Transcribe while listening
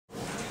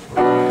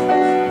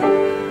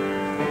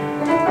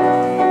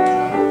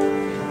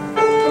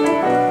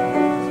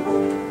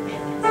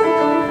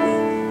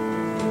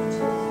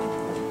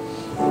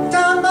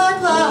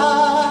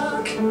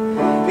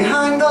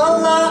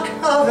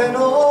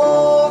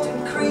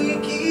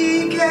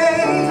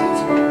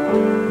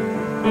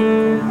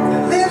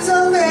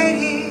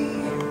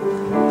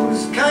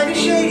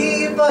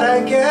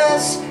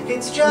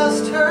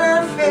just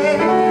her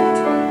fate.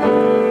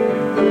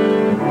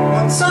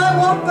 Once I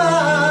walked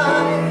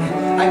by,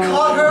 I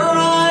caught her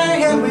eye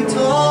and we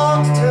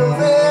talked till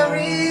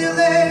very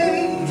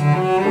late.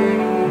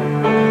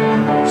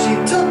 She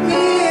took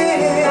me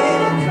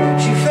in,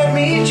 she fed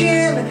me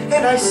gin,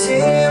 and I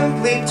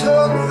simply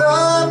took the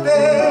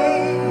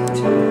bait.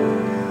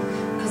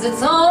 'Cause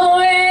it's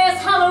always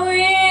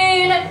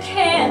Halloween at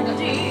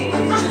Candy.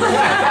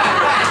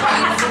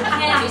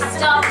 Candy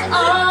stopped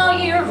all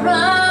year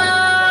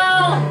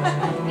round,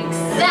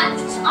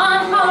 except on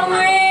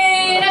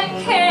Halloween at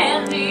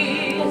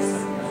Candy's.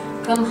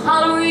 Come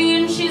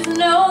Halloween, she's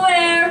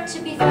nowhere to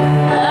be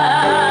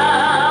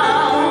found.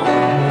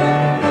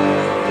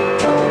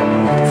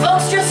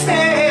 Folks just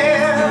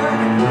stare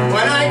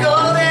when I go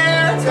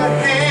there to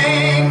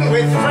hang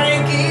with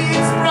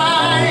Frankie's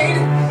bride.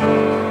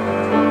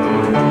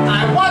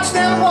 I watch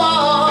them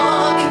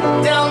walk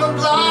down the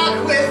block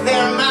with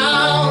their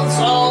mouths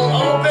all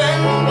open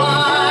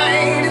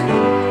wide.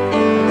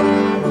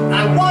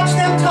 I watch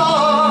them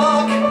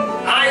talk,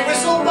 I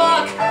whistle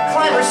buck,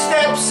 climb her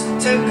steps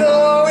to go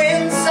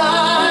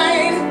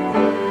inside.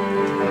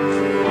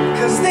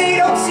 'Cause they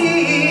don't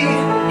see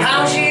how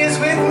she is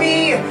with me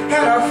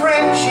and our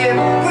friendship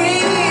we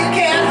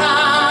can't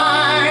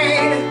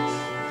hide.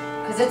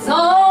 'Cause it's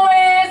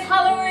always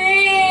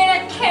Halloween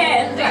at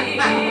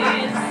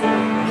Candy's.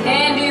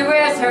 Candy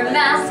wears her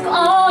mask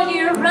all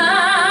year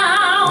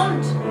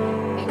round,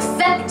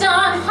 except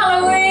on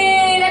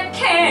Halloween at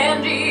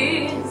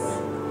Candy's.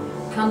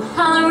 Come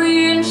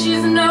Halloween,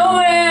 she's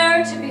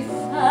nowhere to be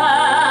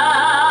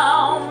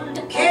found.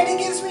 Candy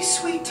gives me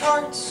sweet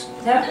tarts.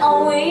 They're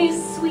always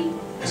sweet,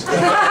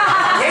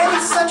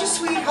 Candy's such a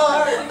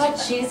sweetheart. but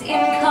she's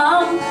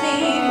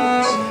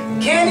incomplete.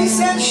 Candy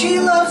says she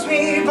loves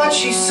me, but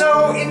she's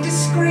so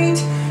indiscreet,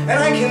 and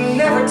I can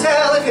never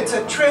tell if it's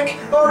a trick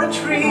or a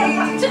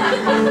treat.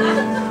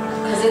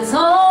 'Cause it's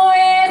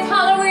always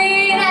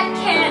Halloween at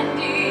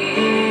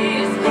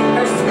Candy's.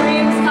 Her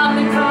screams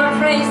coming from her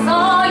face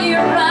all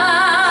year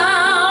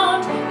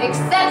round,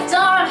 except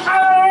on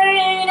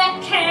Halloween at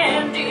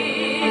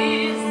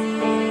Candy's.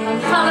 On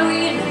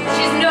Halloween,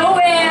 she's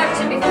nowhere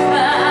to be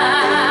found.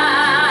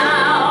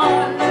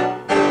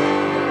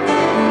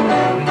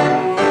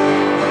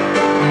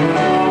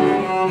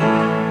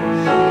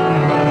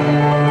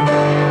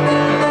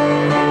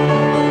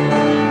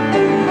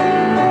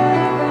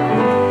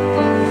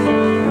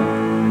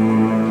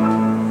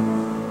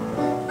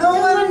 No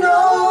one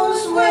knows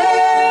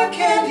where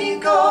Candy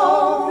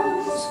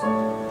goes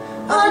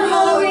on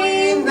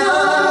Halloween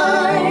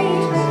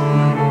night.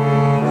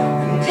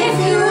 And if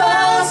you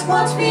ask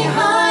what's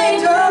behind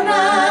her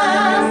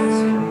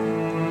mask,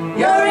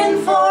 you're in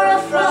for a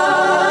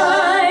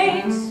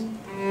fright.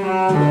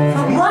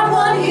 From what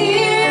one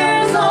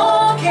hears,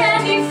 old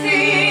Candy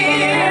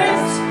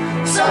fears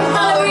some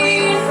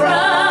Halloween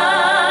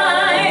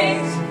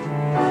fright.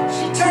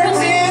 She turns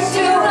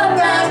into a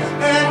bat,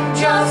 and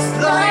just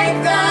like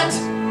that,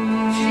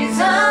 she's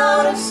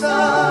out of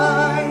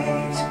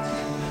sight.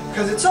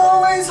 'Cause it's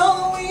always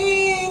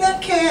Halloween at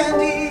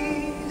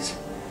Candy's.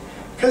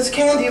 'Cause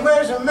Candy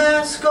wears a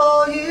mask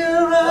all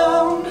year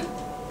round,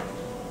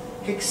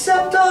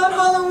 except on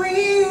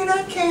Halloween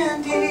at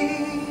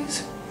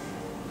Candy's.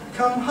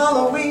 Come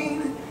Halloween,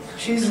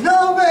 she's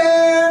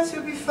nowhere to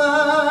be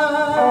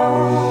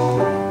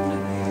found.